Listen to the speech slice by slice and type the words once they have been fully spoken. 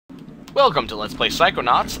Welcome to Let's Play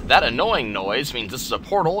Psychonauts. That annoying noise means this is a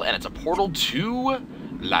portal, and it's a portal to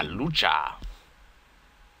La Lucha.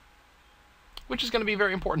 Which is going to be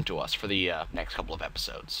very important to us for the next couple of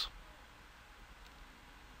episodes.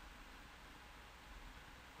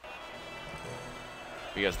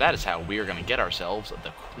 Because that is how we are going to get ourselves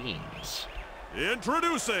the queens.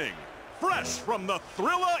 Introducing, fresh from the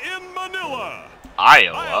Thrilla in Manila,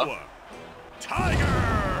 Iowa.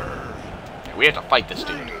 Tiger! Okay, we have to fight this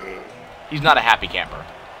dude. He's not a happy camper.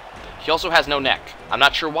 He also has no neck. I'm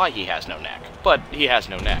not sure why he has no neck, but he has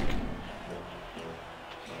no neck.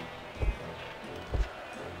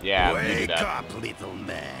 Yeah, you do that. Wake up, little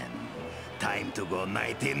man. Time to go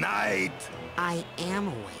nighty-night. I am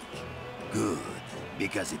awake. Good,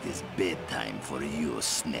 because it is bedtime for you,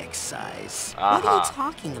 Snake Size. What are you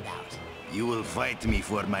talking about? You will fight me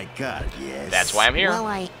for my card, yes? That's why I'm here. Well,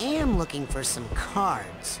 I am looking for some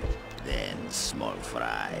cards. Then, small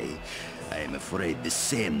fry, I am afraid the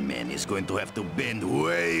Sandman is going to have to bend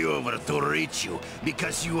way over to reach you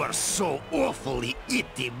because you are so awfully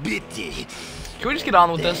itty-bitty. Can we just get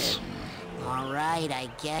on with this? All right, I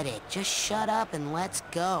get it. Just shut up and let's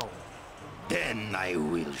go. Then I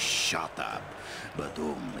will shut up, but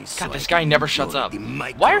only so God, this I guy can never enjoy shuts up.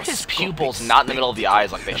 the Why are his pupils not in the middle of the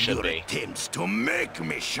eyes like they should your be? attempts to make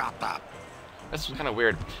me shut up. That's kind of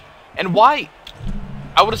weird. And why?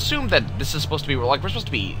 I would assume that this is supposed to be, like, we're supposed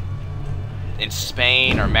to be in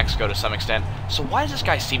Spain or Mexico to some extent. So why does this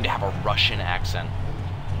guy seem to have a Russian accent?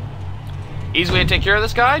 Easy way to take care of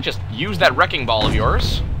this guy? Just use that wrecking ball of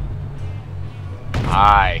yours.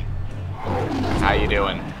 Hi. How you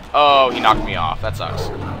doing? Oh, he knocked me off. That sucks.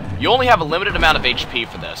 You only have a limited amount of HP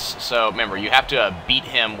for this, so remember, you have to beat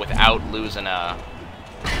him without losing that.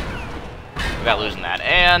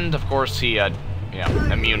 And of course, he, you know,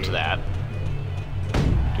 immune to that.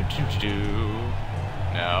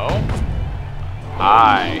 No.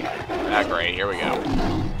 Hi. Ah, great. Here we go.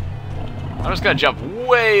 I'm just gonna jump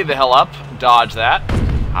way the hell up. Dodge that.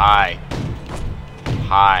 Hi.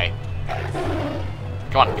 Hi.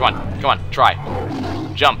 Come on, come on, come on. Try.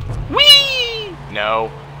 Jump. Whee!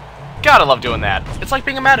 No. God, I love doing that. It's like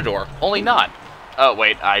being a matador, only not. Oh,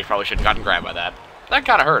 wait. I probably shouldn't have gotten grabbed by that. That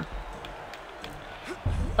kind of hurt.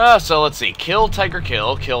 So let's see. Kill, tiger,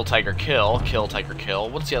 kill. Kill, tiger, kill. Kill, tiger, kill.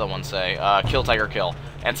 What's the other one say? Kill, tiger, kill.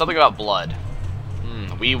 And something about blood.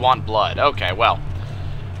 We want blood. Okay, well.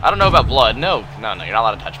 I don't know about blood. No, no, no. You're not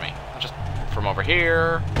allowed to touch me. Just from over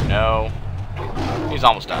here. No. He's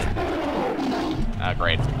almost done.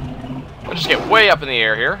 Great. I'll just get way up in the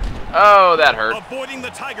air here. Oh, that hurt. Avoiding the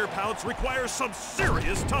tiger pounce requires some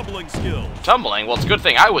serious tumbling skills. Tumbling? Well, it's a good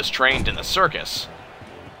thing I was trained in the circus.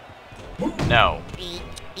 No.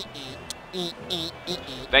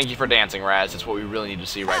 Thank you for dancing, Raz. It's what we really need to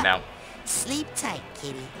see right now. Sleep tight,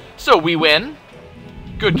 kitty. So we win.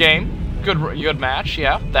 Good game. Good match.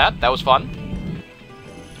 Yeah, that was fun.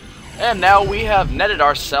 And now we have netted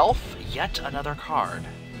ourselves yet another card.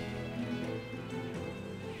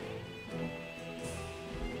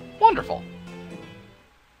 Wonderful.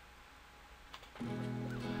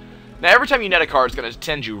 Now every time you net a card, it's going to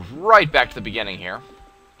send you right back to the beginning here.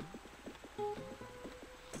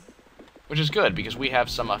 Which is good, because we have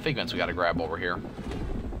some figments we got to grab over here.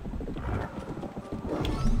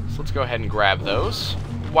 So let's go ahead and grab those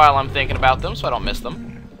while I'm thinking about them, so I don't miss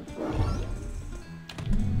them.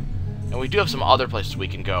 And we do have some other places we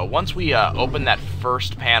can go. Once we open that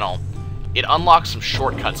first panel, it unlocks some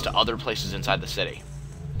shortcuts to other places inside the city,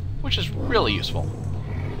 which is really useful.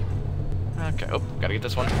 Okay, oh, gotta get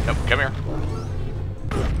this one. Nope, come here.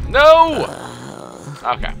 No!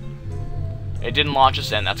 Okay. It didn't launch us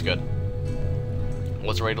in, that's good.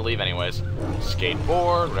 Was ready to leave anyways.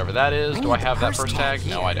 Skateboard, whatever that is. Do I have that first tag?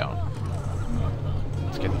 No, I don't.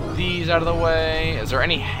 Let's get these out of the way. Is there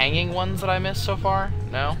any hanging ones that I missed so far?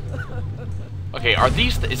 No? Okay, are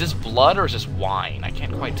these... is this blood or is this wine? I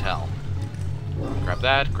can't quite tell. Grab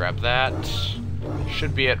that, grab that.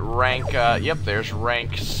 Should be at rank... yep, there's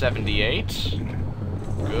rank 78.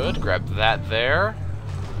 Good, grab that there.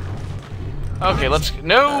 Okay, let's...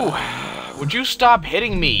 No! Would you stop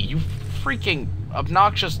hitting me, you freaking...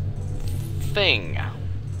 obnoxious thing.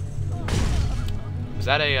 Is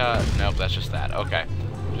that a, nope, that's just that. Okay.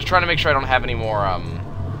 Just trying to make sure I don't have any more,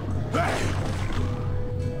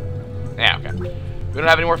 yeah, okay. We don't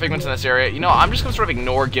have any more figments in this area. You know, I'm just gonna sort of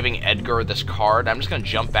ignore giving Edgar this card. I'm just gonna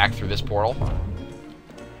jump back through this portal.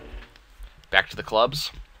 Back to the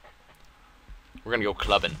clubs. We're gonna go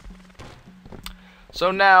clubbing.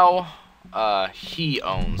 So now, he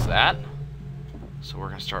owns that. So we're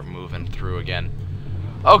gonna start moving through again.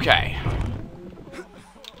 Okay.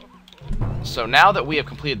 So now that we have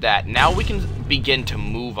completed that, now we can begin to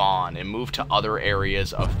move on and move to other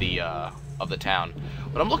areas of the town.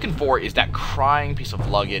 What I'm looking for is that crying piece of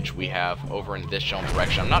luggage we have over in this general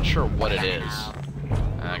direction. I'm not sure what it is.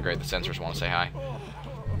 Great, the sensors want to say hi.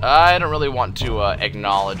 I don't really want to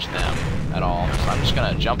acknowledge them at all, so I'm just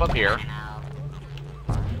gonna jump up here.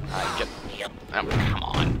 Come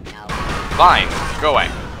on. Fine, go away.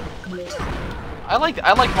 I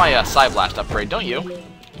like my Psy Blast upgrade, don't you?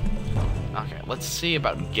 Okay, let's see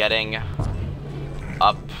about getting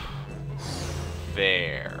up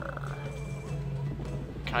there.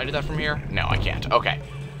 Can I do that from here? No, I can't. Okay,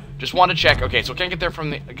 just want to check. Okay, so can't get there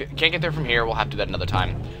from here. We'll have to do that another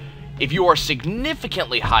time. If you are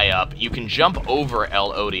significantly high up, you can jump over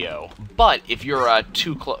El Odio, but if you're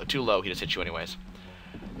too low, he just hits you anyways.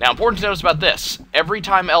 Now, important to notice about this: every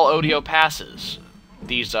time El Odio passes,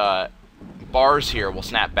 these bars here will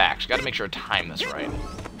snap back. So, got to make sure to time this right.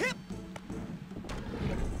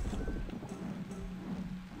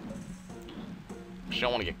 You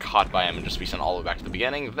don't want to get caught by him and just be sent all the way back to the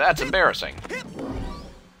beginning. That's embarrassing.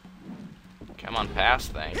 Come on, pass.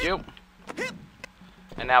 Thank you.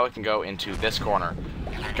 And now we can go into this corner.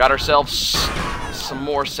 Got ourselves some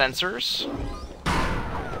more sensors.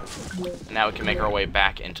 And now we can make our way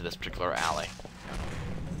back into this particular alley.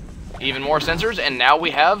 Even more sensors, and now we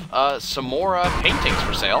have some more paintings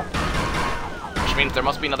for sale. Which means there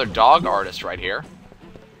must be another dog artist right here.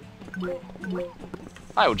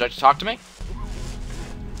 Hi, would you like to talk to me?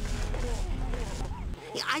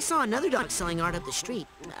 Yeah, I saw another dog selling art up the street.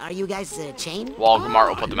 Are you guys a chain? Walmart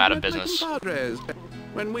will put them out of business.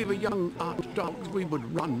 When we were young art dogs, we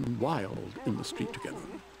would run wild in the street together.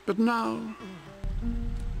 But now...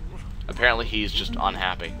 Apparently he's just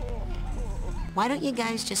unhappy. Why don't you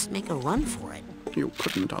guys just make a run for it? You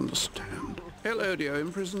couldn't understand. El Odio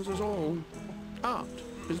imprisons us all. Art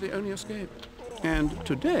is the only escape. And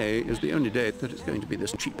today is the only day that it's going to be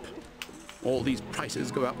this cheap. All these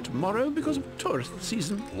prices go up tomorrow because of tourist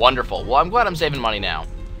season. Wonderful. Well, I'm glad I'm saving money now.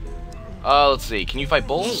 Let's see. Can you fight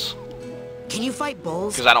bulls? Hey, can you fight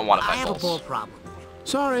bulls? Because I don't want to fight bulls. I have bulls. a bull problem.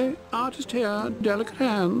 Sorry, artist here, delicate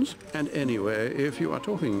hands. And anyway, if you are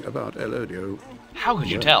talking about El Odio... How could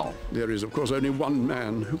you tell? There is, of course, only one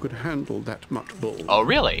man who could handle that much bull. Oh,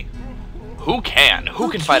 really? Who can? Who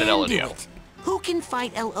can fight an El Odio? Who can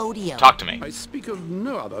fight El Odio? Talk to me. I speak of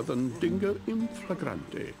no other than Dingo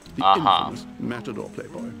Inflagrante, the infamous Matador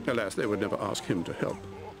playboy. Alas, they would never ask him to help.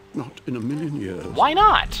 Not in a million years. Why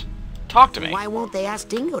not? Talk to me. Why won't they ask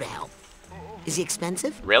Dingo to help? Is he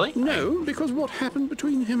expensive? Really? No, because what happened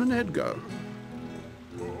between him and Edgar?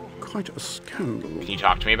 Quite a scandal. Can you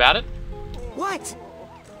talk to me about it? What?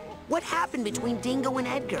 What happened between Dingo and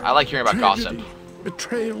Edgar? I like hearing about Tragedy, gossip.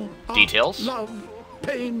 betrayal, art, Details? love,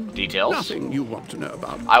 pain. Details? Nothing you want to know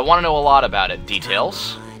about. I want to know a lot about it.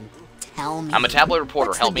 Details? Come on, tell me. I'm a tabloid reporter.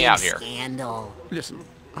 What's Help the me big out here. Scandal? Listen,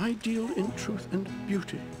 I deal in truth and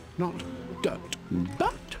beauty, not dirt.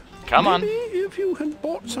 But Come on. maybe if you had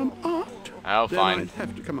bought some art, Oh, then fine. I'd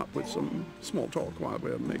have to come up with some small talk while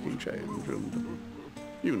we're making change, and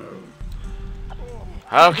you know.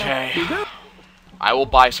 Okay. I will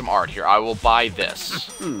buy some art here. I will buy this.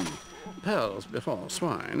 Pearls before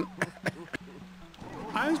swine.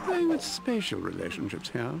 I was playing with spatial relationships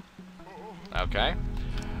here. Okay.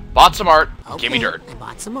 Bought some art. Okay, Give me dirt. I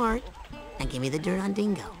bought some art, and give me the dirt on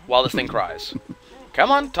Dingo. While this thing cries. Come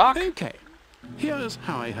on, talk. Okay, here's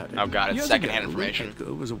how I heard it. Oh, God, it's Years secondhand ago, information.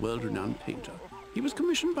 Edgar was a world-renowned painter. He was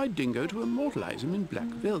commissioned by Dingo to immortalize him in black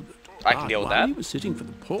velvet. I can deal with While that. he was sitting for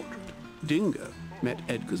the portrait, Dingo met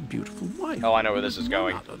Edgar's beautiful wife. Oh, I know where this is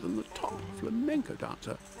going. None other than the top flamenco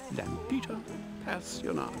dancer, Lampita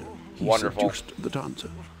Passionado. He Wonderful. seduced the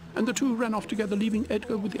dancer, and the two ran off together, leaving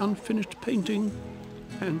Edgar with the unfinished painting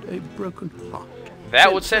and a broken heart.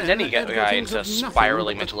 That would send Since any then, Edgar guy thinks into of nothing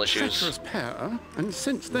spiraling but mental a issues. treacherous pair, and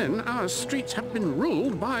since then our streets have been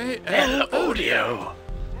ruled by El Odio.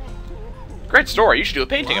 Great story. You should do a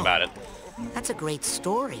painting about it. That's a great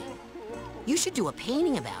story. You should do a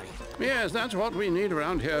painting about it. Yes, that's what we need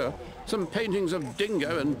around here. Some paintings of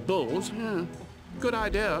Dingo and bulls. Yeah, good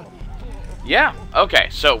idea. Yeah. Okay.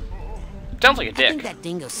 So, sounds like a I think dick. that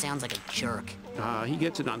Dingo sounds like a jerk. He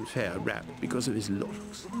gets an unfair rap because of his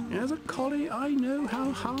looks. As a collie, I know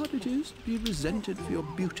how hard it is to be resented for your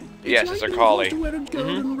beauty. Yes, it's as a like collie. to wear a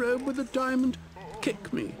golden robe with a diamond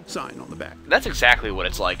 "Kick Me" sign on the back. That's exactly what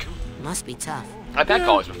it's like. Must be tough. I've had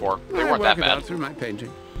collies before. They I weren't that work it out bad. through my painting.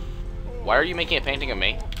 Why are you making a painting of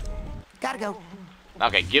me? Gotta go.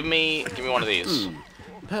 Okay, give me one of these.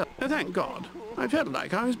 Thank God. I felt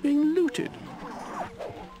like I was being looted.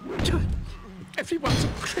 Everyone's a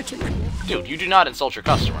critic. Dude, you do not insult your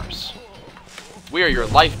customers. We are your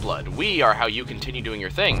lifeblood. We are how you continue doing your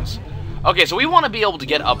things. Okay, so we want to be able to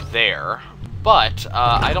get up there, but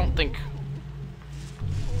I don't think...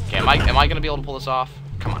 Okay, am I going to be able to pull this off?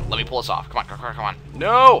 Come on, let me pull this off. Come on, come on.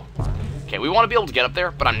 No! Okay, we want to be able to get up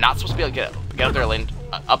there, but I'm not supposed to be able to get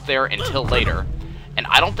up there until later. And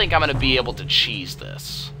I don't think I'm going to be able to cheese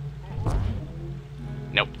this.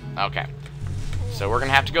 Nope. Okay. So we're going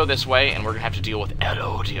to have to go this way, and we're going to have to deal with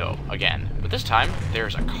Elodio again. But this time,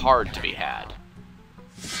 there's a card to be had.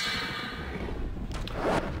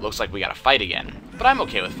 Looks like we got to fight again. But I'm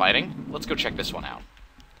okay with fighting. Let's go check this one out.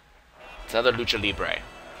 It's another Lucha Libre.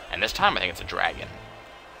 And this time, I think it's a dragon.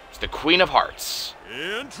 It's the Queen of Hearts.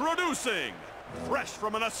 Introducing, fresh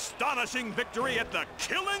from an astonishing victory at the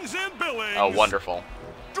Killings and Billings. Oh, wonderful.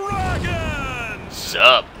 Dragons!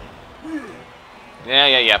 Sup?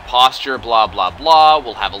 Yeah. Posture, blah, blah, blah.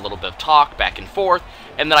 We'll have a little bit of talk back and forth,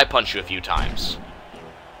 and then I punch you a few times.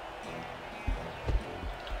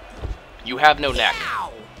 You have no neck.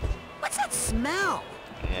 Ow! What's that smell?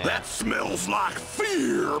 Yeah. That smells like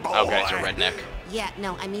fear, boy. Okay, so redneck. Yeah,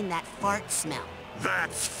 no, I mean that fart smell.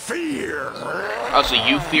 That's fear. Oh, so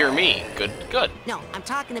you fear me. Good. No, I'm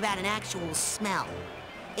talking about an actual smell.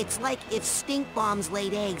 It's like if stink bombs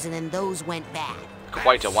laid eggs and then those went bad.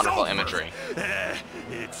 Quite a wonderful imagery.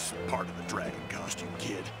 It's part of the dragon costume,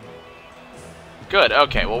 kid. Good,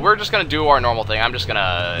 okay, well, we're just gonna do our normal thing. I'm just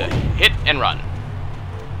gonna hit and run.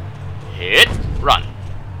 Hit, run.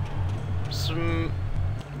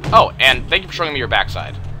 Oh, and thank you for showing me your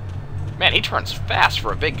backside. Man, he turns fast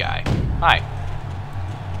for a big guy. Hi.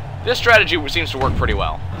 This strategy seems to work pretty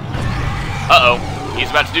well. Uh-oh, he's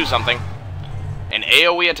about to do something. An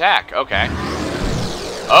AoE attack, okay.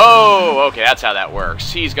 Oh, okay, that's how that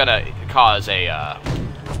works. He's gonna cause a,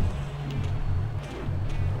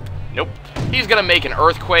 Nope. He's gonna make an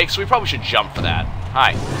earthquake, so we probably should jump for that.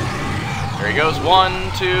 Hi. There he goes.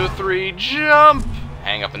 1, 2, 3, jump!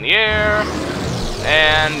 Hang up in the air.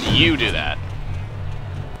 And you do that.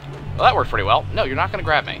 Well, that worked pretty well. No, you're not gonna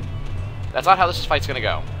grab me. That's not how this fight's gonna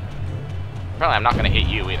go. Apparently, I'm not gonna hit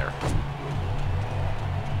you either.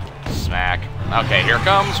 Smack. Okay, here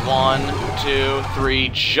comes. 1, 2, 3,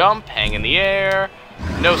 jump, hang in the air.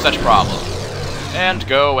 No such problem. And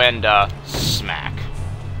go and, smack.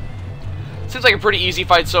 Seems like a pretty easy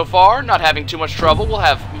fight so far. Not having too much trouble. We'll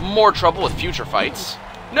have more trouble with future fights.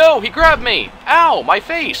 No, he grabbed me! Ow, my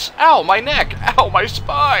face! Ow, my neck! Ow, my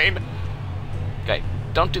spine! Okay,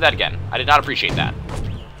 don't do that again. I did not appreciate that.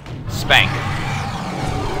 Spank.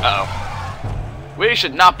 Uh-oh. We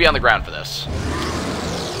should not be on the ground for this.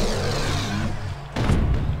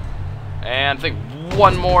 And I think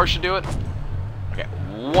one more should do it. Okay,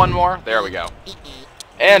 one more. There we go.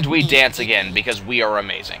 And we dance again, because we are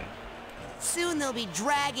amazing. Soon they'll be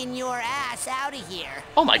dragging your ass out of here.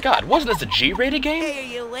 Oh my god, wasn't this a G-rated game? Hey,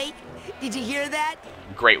 are you awake? Did you hear that?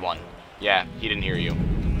 Great one. Yeah, he didn't hear you.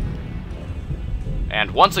 And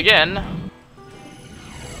once again,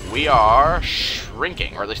 we are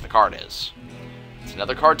shrinking, or at least the card is. It's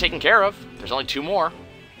another card taken care of. There's only 2 more.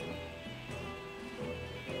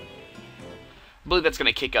 I believe that's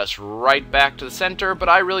going to kick us right back to the center, but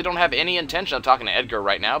I really don't have any intention of talking to Edgar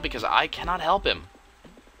right now because I cannot help him.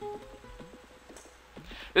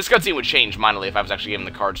 This cutscene would change minorly if I was actually giving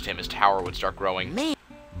the cards to him. His tower would start growing. Man.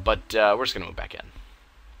 But we're just going to move back in.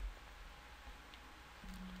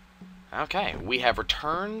 Okay, we have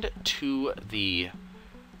returned to the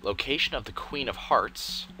location of the Queen of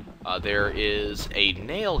Hearts. There is a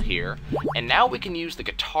nail here, and now we can use the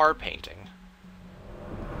guitar painting.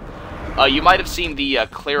 You might have seen the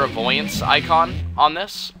clairvoyance icon on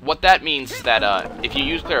this. What that means is that if you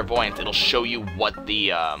use clairvoyance, it'll show you what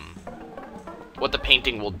the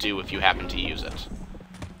painting will do if you happen to use it.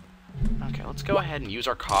 Okay, let's go ahead and use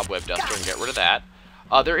our cobweb duster and get rid of that.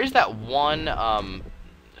 There is that one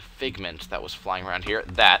figment that was flying around here.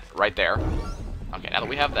 That, right there. Okay, now that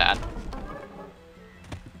we have that.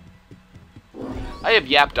 I have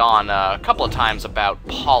yapped on a couple of times about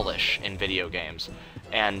polish in video games.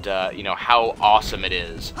 And, you know, how awesome it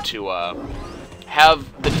is to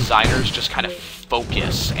have the designers just kind of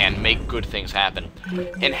focus and make good things happen.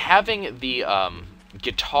 And having the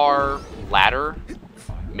guitar ladder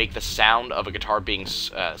make the sound of a guitar being...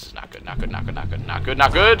 this is not good, not good, not good, not good, not good,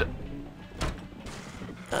 not good!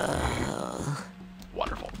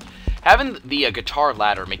 Wonderful. Having the guitar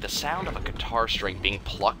ladder make the sound of a guitar string being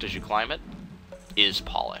plucked as you climb it is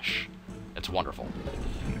polish. It's wonderful.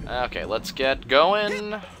 Okay, let's get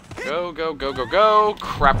going. Go, go, go, go, go.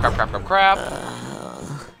 Crap, crap, crap, crap, crap.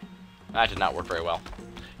 That did not work very well.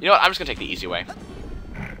 You know what? I'm just going to take the easy way.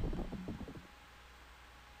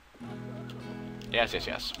 Yes, yes,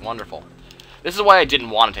 yes. Wonderful. This is why I didn't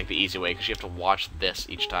want to take the easy way, because you have to watch this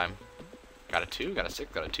each time. Got a 2, got a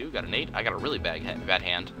 6, got a 2, got an 8. I got a really bad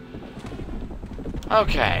hand.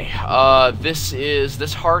 Okay,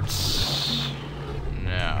 this hearts...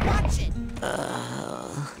 No.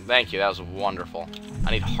 Thank you, that was wonderful.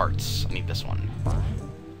 I need hearts. I need this one.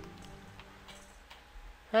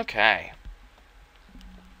 Okay.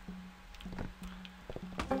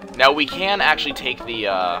 Now we can actually take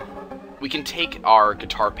the, we can take our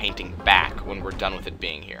guitar painting back when we're done with it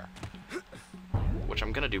being here. Which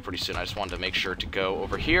I'm gonna do pretty soon. I just wanted to make sure to go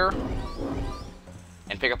over here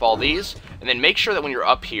and pick up all these, and then make sure that when you're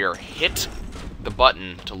up here, hit the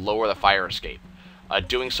button to lower the fire escape.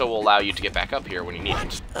 Doing so will allow you to get back up here when you need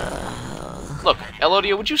it. Look,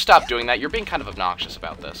 Elodia, would you stop doing that? You're being kind of obnoxious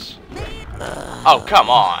about this. Oh, come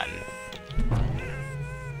on!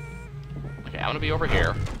 Okay, I'm gonna be over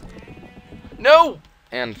here. No!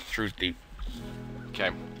 And through the...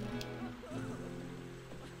 Okay.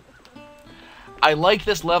 I like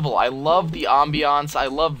this level. I love the ambiance. I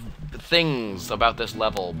love the things about this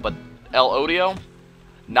level. But Elodio,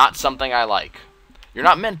 not something I like. You're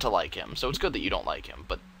not meant to like him, so it's good that you don't like him,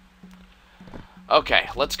 but... Okay,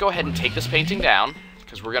 let's go ahead and take this painting down,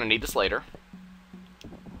 because we're going to need this later.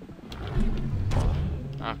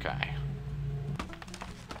 Okay.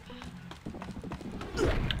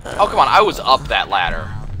 Oh, come on, I was up that ladder.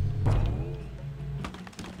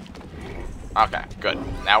 Okay, good.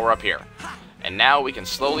 Now we're up here. And now we can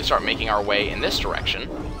slowly start making our way in this direction,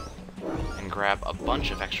 and grab a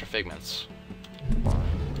bunch of extra figments.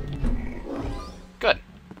 Good.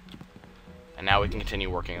 And now we can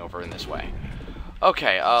continue working over in this way.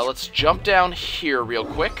 Okay, let's jump down here real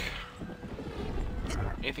quick.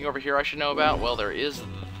 Anything over here I should know about? Well, there is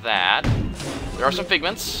that. There are some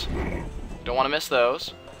figments. Don't want to miss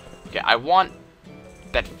those. Okay, I want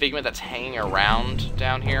that figment that's hanging around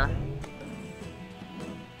down here.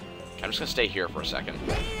 Okay, I'm just going to stay here for a second.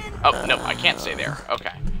 Oh, no, I can't stay there.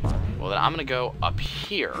 Okay. Well, then I'm going to go up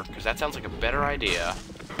here, because that sounds like a better idea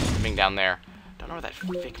than being down there. Don't know where that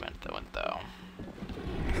figment went, though.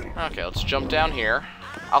 Okay, let's jump down here.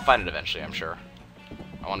 I'll find it eventually, I'm sure.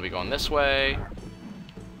 I want to be going this way.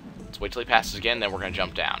 Let's wait till he passes again, then we're going to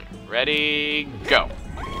jump down. Ready, go.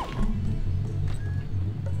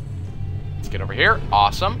 Let's get over here.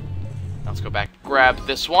 Awesome. Now let's go back, grab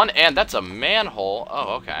this one, and that's a manhole.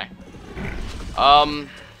 Oh, okay.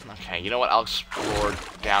 Okay, you know what? I'll explore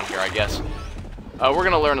down here, I guess. We're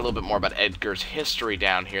going to learn a little bit more about Edgar's history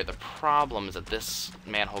down here. The problem is that this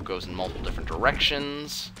manhole goes in multiple different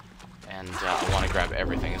directions, and I want to grab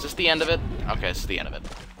everything. Is this the end of it? Okay, this is the end of it.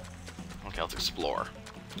 Okay, let's explore.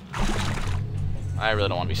 I really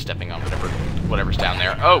don't want to be stepping on whatever's down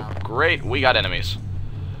there. Oh, great, we got enemies.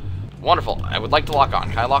 Wonderful. I would like to lock on.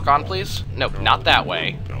 Can I lock on, please? Nope, not that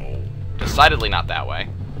way. Decidedly not that way.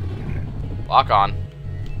 Lock on.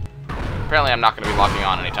 Apparently I'm not going to be locking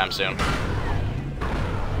on anytime soon.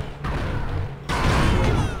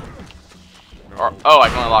 Or, oh, I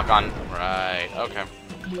can only lock on. Right, okay.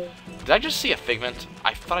 Did I just see a figment?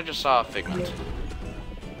 I thought I just saw a figment.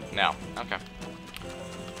 No, okay.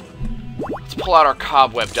 Let's pull out our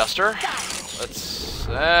cobweb duster. Let's...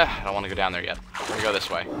 I don't want to go down there yet. We're going to go this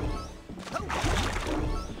way.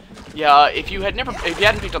 Yeah, if you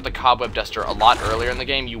hadn't picked up the cobweb duster a lot earlier in the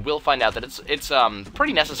game, you will find out that it's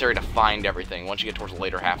pretty necessary to find everything once you get towards the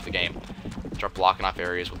later half of the game. Start blocking off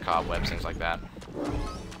areas with cobwebs, things like that.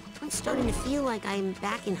 I'm starting to feel like I'm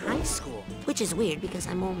back in high school, which is weird because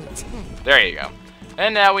I'm only 10. There you go.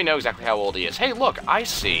 And now we know exactly how old he is. Hey, look, I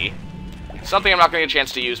see something I'm not going to get a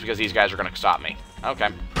chance to use because these guys are going to stop me. Okay.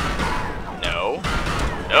 No.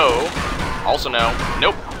 No. Also no.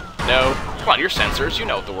 Nope. No. Come on, you're sensors. You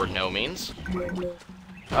know what the word no means.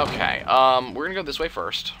 Okay, we're going to go this way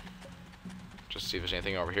first. Just see if there's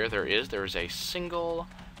anything over here. There is. There is a single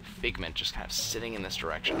figment just kind of sitting in this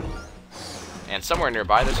direction. And somewhere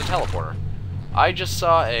nearby, there's a teleporter. I just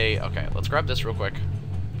saw a... Okay, let's grab this real quick.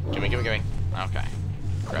 Gimme, gimme, gimme. Okay.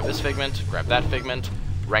 Grab this figment. Grab that figment.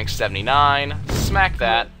 Rank 79. Smack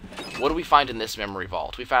that. What do we find in this memory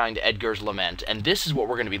vault? We find Edgar's Lament, and this is what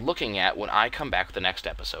we're going to be looking at when I come back with the next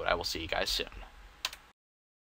episode. I will see you guys soon.